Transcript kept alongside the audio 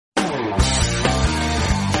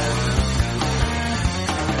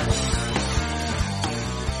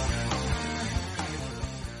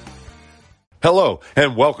Hello,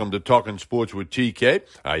 and welcome to Talking Sports with TK.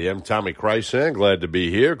 I am Tommy Krysan. Glad to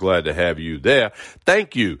be here. Glad to have you there.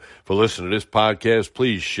 Thank you for listening to this podcast.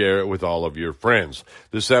 Please share it with all of your friends.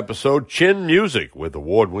 This episode, Chin Music with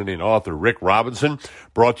award-winning author Rick Robinson,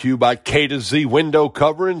 brought to you by K to Z Window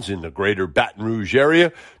Coverings in the greater Baton Rouge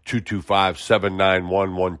area,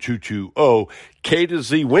 225-791-1220. K to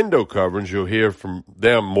Z Window Coverings. You'll hear from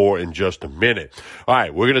them more in just a minute. All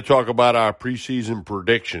right, we're going to talk about our preseason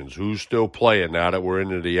predictions. Who's still playing now that we're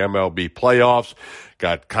into the MLB playoffs?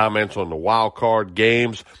 Got comments on the wild card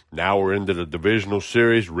games. Now we're into the divisional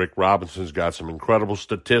series. Rick Robinson's got some incredible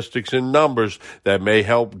statistics and numbers that may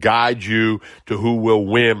help guide you to who will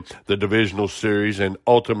win the divisional series and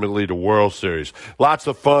ultimately the World Series. Lots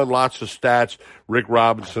of fun, lots of stats. Rick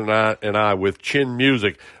Robinson and I with Chin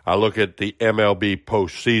Music. I look at the MLB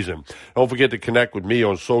postseason. Don't forget to connect with me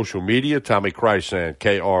on social media, Tommy Krysan,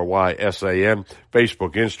 Krysan,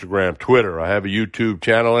 Facebook, Instagram, Twitter. I have a YouTube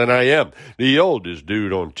channel, and I am the oldest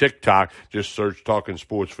dude on TikTok. Just search Talking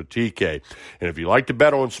Sports for TK. And if you like to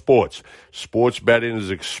bet on sports, sports betting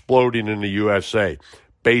is exploding in the USA.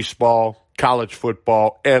 Baseball, college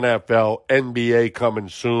football, NFL, NBA coming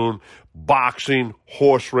soon, boxing,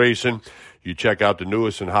 horse racing. You check out the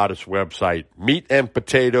newest and hottest website,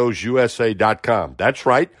 meatandpotatoesusa.com. That's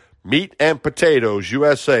right,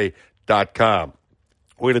 meatandpotatoesusa.com.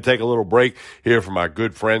 We're going to take a little break here from our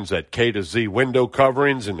good friends at K to Z Window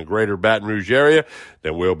Coverings in the greater Baton Rouge area.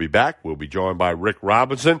 Then we'll be back. We'll be joined by Rick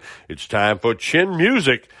Robinson. It's time for Chin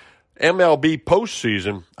Music, MLB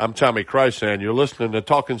postseason. I'm Tommy Krysan. You're listening to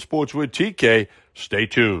Talking Sports with TK. Stay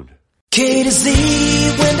tuned. K to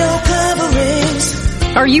Z Window Coverings.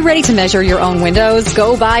 Are you ready to measure your own windows,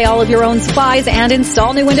 go buy all of your own supplies, and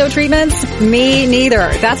install new window treatments? Me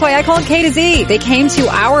neither. That's why I called K to Z. They came to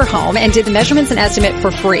our home and did the measurements and estimate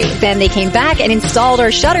for free. Then they came back and installed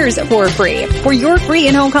our shutters for free. For your free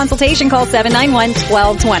in-home consultation, call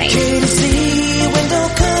 791-1220. K to Z Window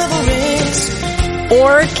Coverings.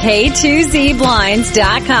 Or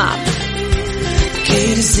K2ZBlinds.com.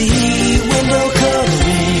 K to Z Window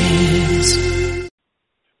Coverings.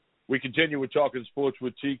 We continue with Talking Sports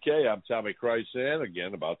with TK. I'm Tommy Krysan,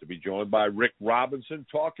 again, about to be joined by Rick Robinson,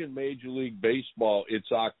 talking Major League Baseball. It's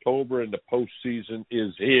October, and the postseason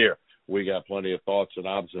is here. We got plenty of thoughts and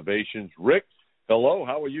observations. Rick, hello.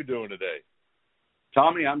 How are you doing today?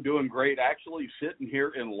 Tommy, I'm doing great. Actually sitting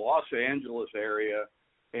here in Los Angeles area,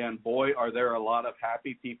 and boy, are there a lot of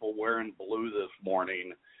happy people wearing blue this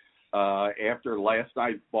morning. After last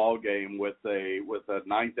night's ball game with a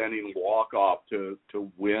ninth inning walk-off to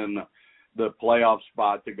win the playoff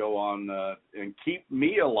spot to go on and keep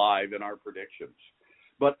me alive in our predictions.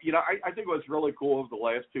 But, you know, I think what's really cool of the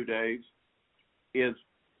last 2 days is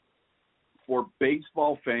for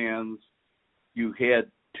baseball fans, you had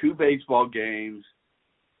 2 baseball games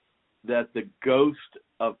that the ghost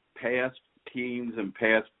of past teams and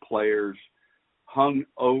past players hung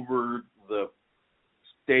over the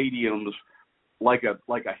stadiums like a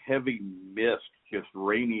heavy mist just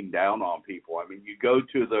raining down on people. I mean, you go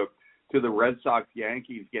to the Red Sox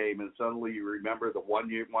Yankees game and suddenly you remember the one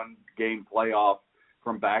game playoff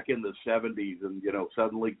from back in the 70s, and you know,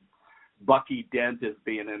 suddenly Bucky Dent is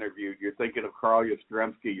being interviewed. You're thinking of Carl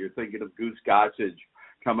Yastrzemski. You're thinking of Goose Gossage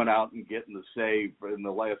coming out and getting the save in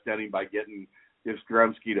the last inning by getting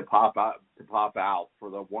Yastrzemski to pop out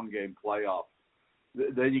for the one game playoff.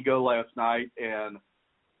 Then you go last night, and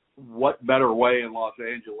what better way in Los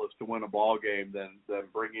Angeles to win a ball game than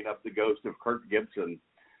bringing up the ghost of Kirk Gibson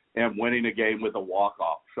and winning a game with a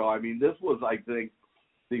walk-off. So, I mean, this was, I think,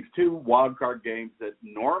 these 2 wild card games that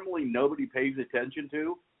normally nobody pays attention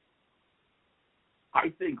to, I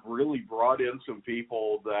think really brought in some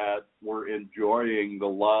people that were enjoying the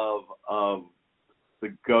love of the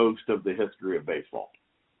ghost of the history of baseball.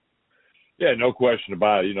 Yeah, no question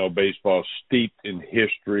about it. You know, baseball's steeped in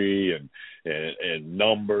history and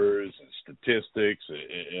numbers and statistics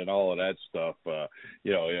and all of that stuff.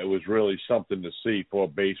 You know, it was really something to see for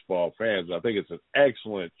baseball fans. I think it's an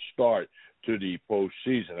excellent start to the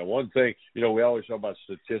postseason. And one thing, you know, we always talk about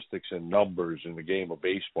statistics and numbers in the game of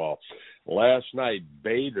baseball. Last night,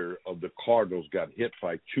 Bader of the Cardinals got hit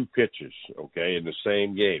by 2 pitches, okay, in the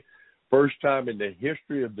same game. First time in the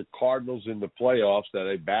history of the Cardinals in the playoffs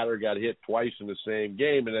that a batter got hit twice in the same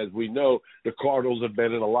game. And as we know, the Cardinals have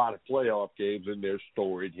been in a lot of playoff games in their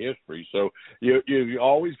storied history. So you're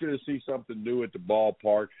always going to see something new at the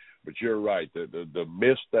ballpark. But you're right. The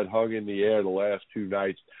mist that hung in the air the last 2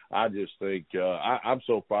 nights, I just think I'm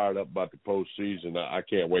so fired up about the postseason. I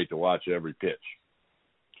can't wait to watch every pitch.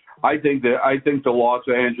 I think the Los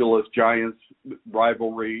Angeles Giants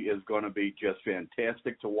rivalry is going to be just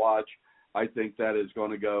fantastic to watch. I think that is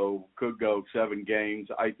going to could go 7 games.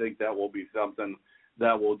 I think that will be something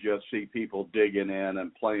that will just see people digging in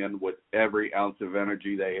and playing with every ounce of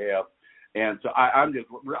energy they have. And so I'm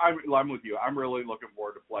with you. I'm really looking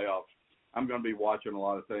forward to playoffs. I'm going to be watching a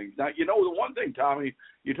lot of things. Now, the one thing, Tommy,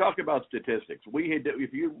 you talk about statistics.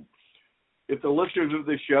 If the listeners of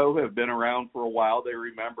this show have been around for a while, they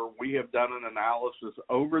remember we have done an analysis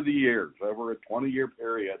over the years, over a 20-year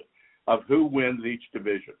period, of who wins each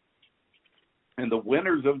division. And the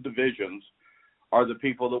winners of divisions are the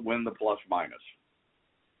people that win the plus-minus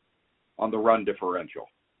on the run differential.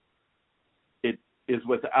 It is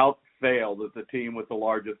without fail that the team with the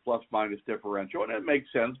largest plus-minus differential, and it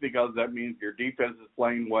makes sense because that means your defense is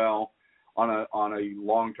playing well on a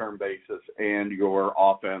long-term basis, and your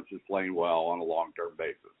offense is playing well on a long-term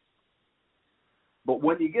basis. But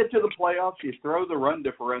when you get to the playoffs, you throw the run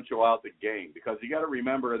differential out the game, because you got to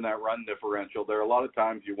remember in that run differential, there are a lot of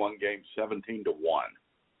times you won games 17-1.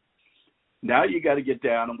 Now you got to get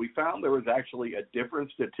down, and we found there was actually a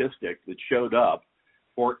different statistic that showed up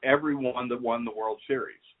for everyone that won the World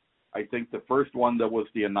Series. I think the first one that was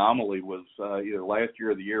the anomaly was either last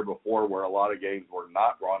year or the year before, where a lot of games were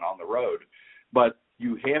not run on the road. But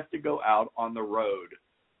you have to go out on the road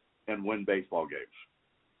and win baseball games.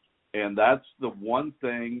 And that's the one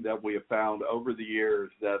thing that we have found over the years,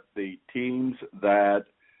 that the teams that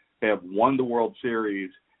have won the World Series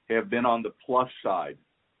have been on the plus side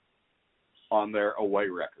on their away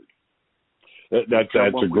record. That's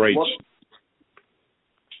a great.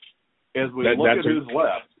 As we look at who's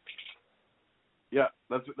left, yeah,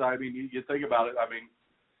 you think about it. I mean,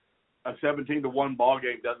 a 17-1 ball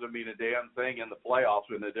game doesn't mean a damn thing in the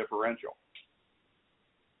playoffs in the differential.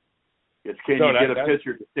 It's can you get a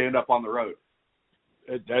pitcher to stand up on the road?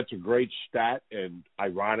 That's a great stat, and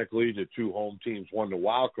ironically, the 2 home teams won the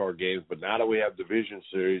wild card games. But now that we have division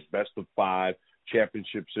series, best of 5,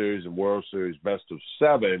 championship series, and World Series best of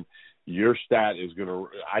 7, your stat is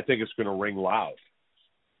I think it's gonna ring loud.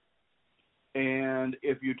 And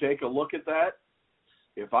if you take a look at that,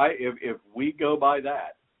 if we go by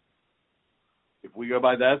that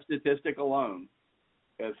statistic alone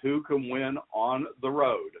as who can win on the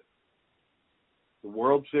road, the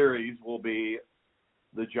World Series will be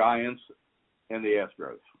the Giants and the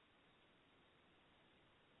Astros.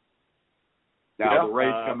 Now, the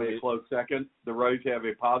Rays come in a close second. The Rays have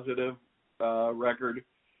a positive record.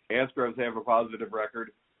 Astros have a positive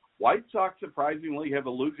record. White Sox, surprisingly, have a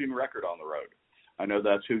losing record on the road. I know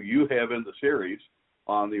that's who you have in the series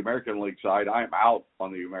on the American League side. I'm out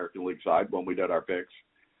on the American League side when we did our picks.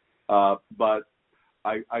 But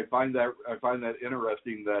I find that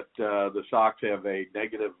interesting that the Sox have a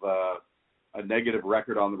negative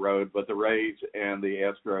record on the road, but the Rays and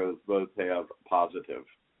the Astros both have positive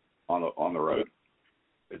on the road.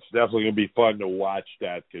 It's definitely going to be fun to watch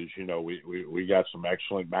that, because we got some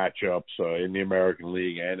excellent matchups in the American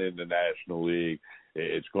League and in the National League.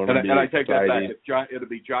 It's going to be exciting. And I take that back. It'll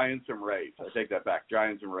be Giants and Rays. I take that back.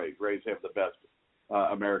 Giants and Rays. Rays have the best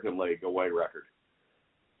American League away record.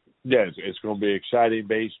 Yes, it's going to be exciting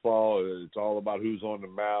baseball. It's all about who's on the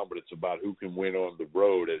mound, but it's about who can win on the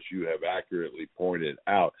road, as you have accurately pointed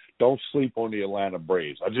out. Don't sleep on the Atlanta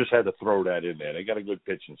Braves. I just had to throw that in there. They got a good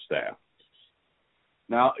pitching staff.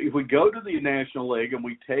 Now, if we go to the National League and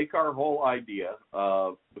we take our whole idea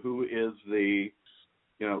of who is the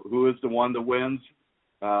one that wins,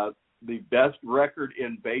 the best record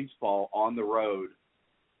in baseball on the road,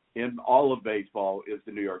 in all of baseball, is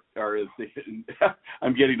the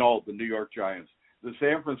I'm getting old, the New York Giants. The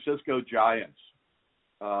San Francisco Giants,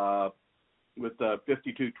 with the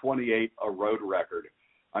 52-28 a road record.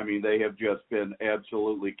 I mean, they have just been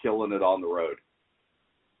absolutely killing it on the road.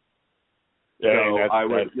 Yeah,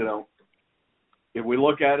 so if we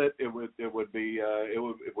look at it, it would be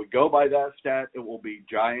if we go by that stat, it will be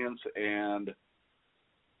Giants and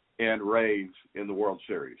Rays in the World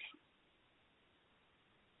Series.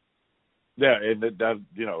 Yeah, and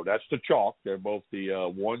that's the chalk. They're both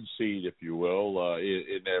the 1 seed, if you will,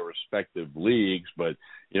 in their respective leagues. But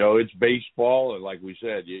it's baseball, and like we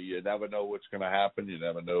said, you never know what's going to happen. You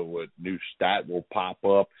never know what new stat will pop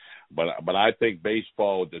up. But I think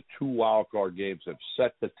baseball, the 2 wild card games, have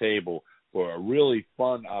set the table for a really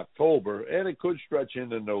fun October, and it could stretch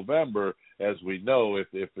into November, as we know, if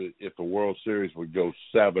the World Series would go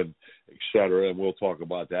 7, et cetera, and we'll talk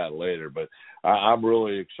about that later. But I'm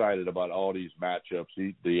really excited about all these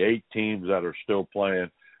matchups. The 8 teams that are still playing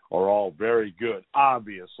are all very good.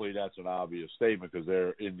 Obviously, that's an obvious statement because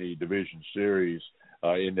they're in the division series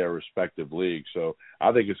in their respective leagues. So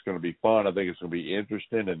I think it's going to be fun. I think it's going to be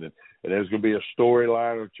interesting, and there's going to be a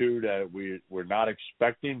storyline or two that we're not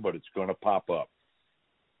expecting, but it's going to pop up.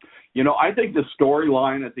 You know, I think the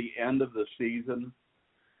storyline at the end of the season,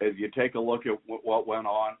 as you take a look at what went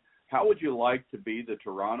on, how would you like to be the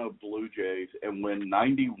Toronto Blue Jays and win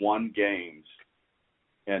 91 games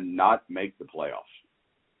and not make the playoffs?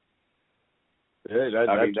 Yeah,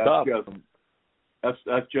 that's tough.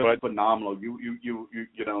 That's just phenomenal. You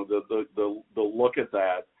know, the look at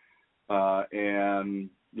that, and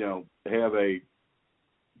you know, have a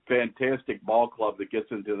fantastic ball club that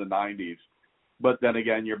gets into the 90s, but then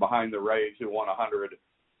again, you're behind the Rays who won 100,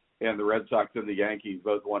 and the Red Sox and the Yankees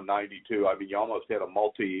both won 92. I mean, you almost had a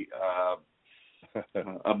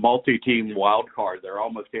multi-team wild card. There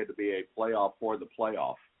almost had to be a playoff for the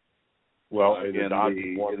playoff. Well, in the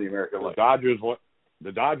American League.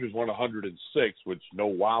 The Dodgers won 106, which no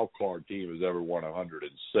wild card team has ever won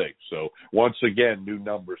 106. So once again, new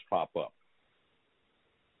numbers pop up.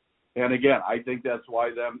 And again, I think that's why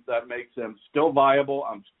that makes them still viable.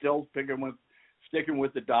 I'm still sticking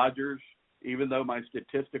with the Dodgers, even though my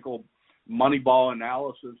statistical Moneyball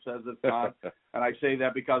analysis says it's not. And I say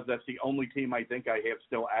that because that's the only team I think I have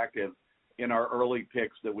still active in our early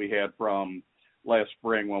picks that we had from last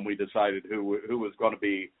spring when we decided who was going to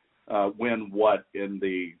be win what in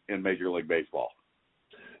Major League Baseball.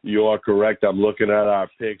 You are correct. I'm looking at our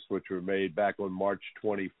picks, which were made back on March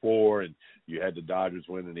 24, and you had the Dodgers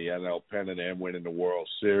winning the NL pennant and winning the World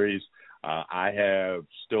Series. I have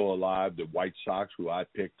still alive the White Sox, who I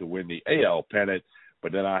picked to win the AL pennant,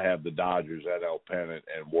 but then I have the Dodgers, NL pennant,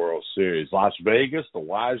 and World Series. Las Vegas, the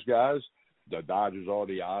wise guys, the Dodgers are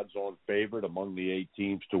the odds-on favorite among the 8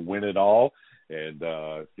 teams to win it all and,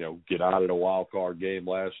 get out of the wild card game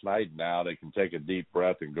last night. Now they can take a deep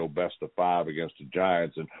breath and go best of 5 against the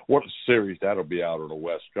Giants. And what a series that'll be out on the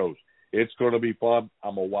West Coast. It's going to be fun.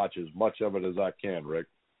 I'm going to watch as much of it as I can, Rick.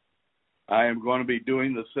 I am going to be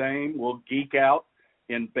doing the same. We'll geek out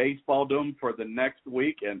in Baseball Dome for the next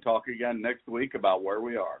week and talk again next week about where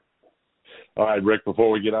we are. All right, Rick, before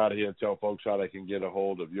we get out of here and tell folks how they can get a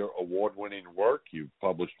hold of your award-winning work, you've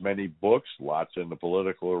published many books, lots in the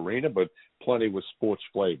political arena, but plenty with sports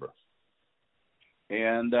flavor.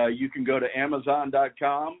 And you can go to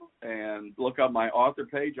Amazon.com and look up my author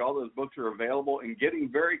page. All those books are available. And getting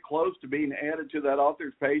very close to being added to that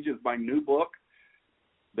author's page is my new book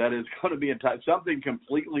that is going to be something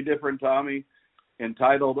completely different, Tommy,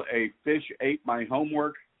 entitled A Fish Ate My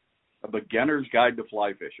Homework, A Beginner's Guide to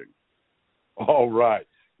Fly Fishing. All right.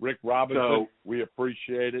 Rick Robinson, we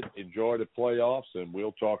appreciate it. Enjoy the playoffs, and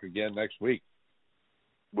we'll talk again next week.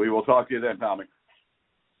 We will talk to you then, Tommy.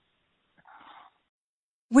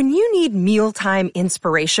 When you need mealtime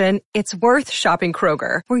inspiration, it's worth shopping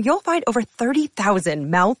Kroger, where you'll find over 30,000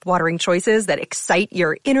 mouth-watering choices that excite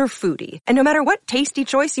your inner foodie. And no matter what tasty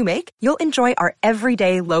choice you make, you'll enjoy our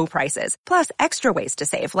everyday low prices, plus extra ways to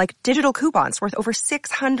save, like digital coupons worth over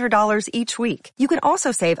 $600 each week. You can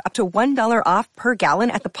also save up to $1 off per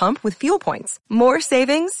gallon at the pump with fuel points. More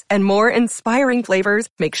savings and more inspiring flavors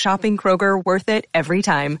make shopping Kroger worth it every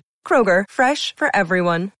time. Kroger, fresh for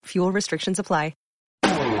everyone. Fuel restrictions apply.